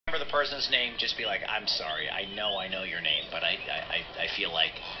person's name, just be like, I'm sorry, I know your name, but I feel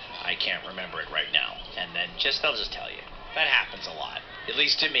like I can't remember it right now. And then they'll just tell you. That happens a lot, at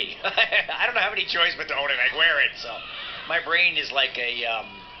least to me. I don't have any choice but to own it. I wear it, so my brain is like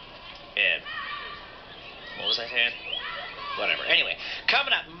what was I saying? Whatever. Anyway,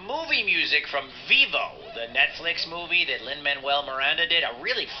 coming up, movie music from Vivo, the Netflix movie that Lin-Manuel Miranda did. A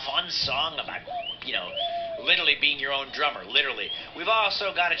really fun song about, literally being your own drummer, literally. We've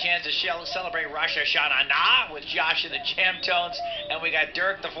also got a chance to celebrate Rosh Hashanah with Josh and the Jam Tones, and we got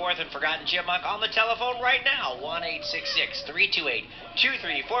Dirk the Fourth and Forgotten Chipmunk on the telephone right now,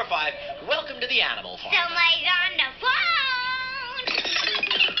 1-866-328-2345. Welcome to the Animal Farm. Somebody's on the phone!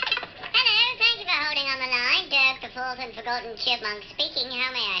 Hello, thank you for holding on the line. Dirk the Fourth and Forgotten Chipmunk speaking. How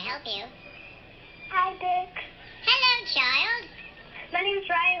may I help you? Hi, Dick. Hello, child. My name's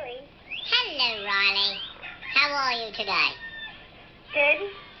Riley. Hello, Riley. How are you today?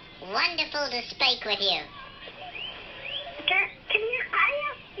 Good. Wonderful to speak with you. Can I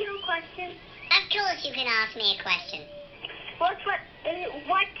ask you a question? Of course you can ask me a question. What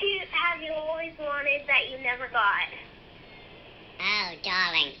have you always wanted that you never got? Oh,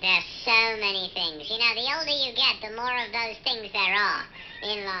 darling, there's so many things. The older you get, the more of those things there are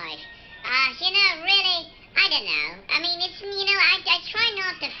in life. Really, I don't know. I mean, I try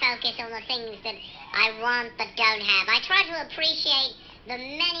not to focus on the things that I want but don't have. I try to appreciate the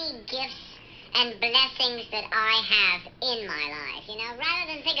many gifts and blessings that I have in my life. Rather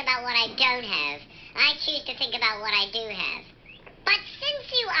than think about what I don't have, I choose to think about what I do have. But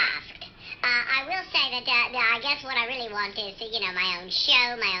since you asked, I will say that I guess what I really want is, my own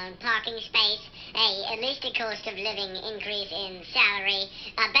show, my own parking space, at least a cost of living increase in salary,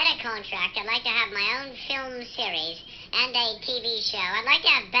 a better contract. I'd like to have my own film series and a TV show. I'd like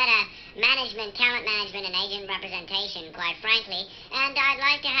to have better management, talent management, and agent representation, quite frankly. And I'd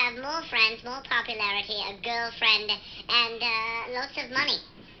like to have more friends, more popularity, a girlfriend, and lots of money.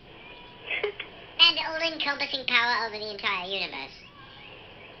 And all-encompassing power over the entire universe.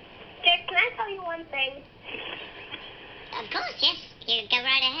 Dick, can I tell you one thing? Of course, yes. You go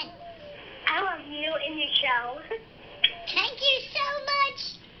right ahead. I love you and your show. Thank you so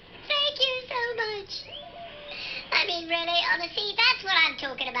much. Thank you so much. I mean, really, honestly, that's what I'm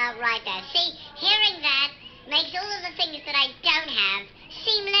talking about right there. See, hearing that makes all of the things that I don't have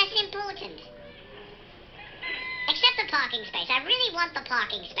seem less important. Except the parking space. I really want the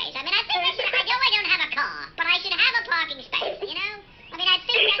parking space. I mean, I know I don't have a car, but I should have a parking space, I mean, I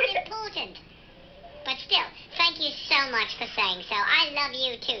think that's important. But still, thank you so much for saying so. I love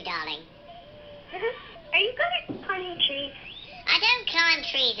you too, darling. Are you good at climbing trees? I don't climb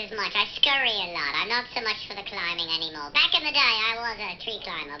trees as much. I scurry a lot. I'm not so much for the climbing anymore. Back in the day, I was a tree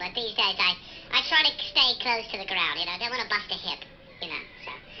climber, but these days I try to stay close to the ground, I don't want to bust a hip,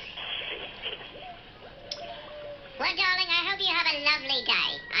 so. Well, darling, I hope you have a lovely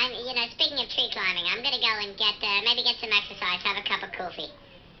day. Speaking of tree climbing, I'm going to go and maybe get some exercise, have a cup of coffee.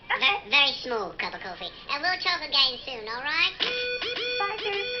 Okay. Very small cup of coffee. And we'll talk again soon, all right? Bye,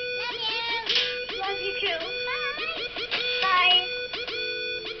 Dick. Love you. Love you, too.